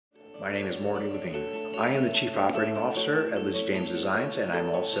My name is Morty Levine. I am the Chief Operating Officer at Lizzy James Designs, and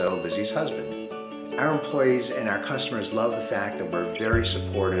I'm also Lizzy's husband. Our employees and our customers love the fact that we're very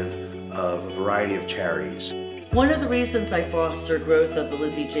supportive of a variety of charities. One of the reasons I foster growth of the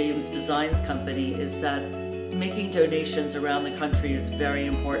Lizzy James Designs Company is that making donations around the country is very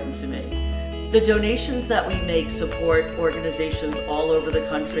important to me. The donations that we make support organizations all over the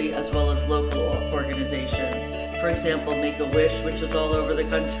country as well as local organizations. For example, Make-A-Wish, which is all over the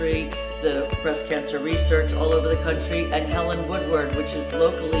country, the breast cancer research all over the country, and Helen Woodward, which is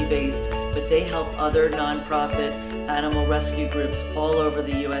locally based, but they help other nonprofit animal rescue groups all over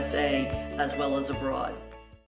the USA as well as abroad.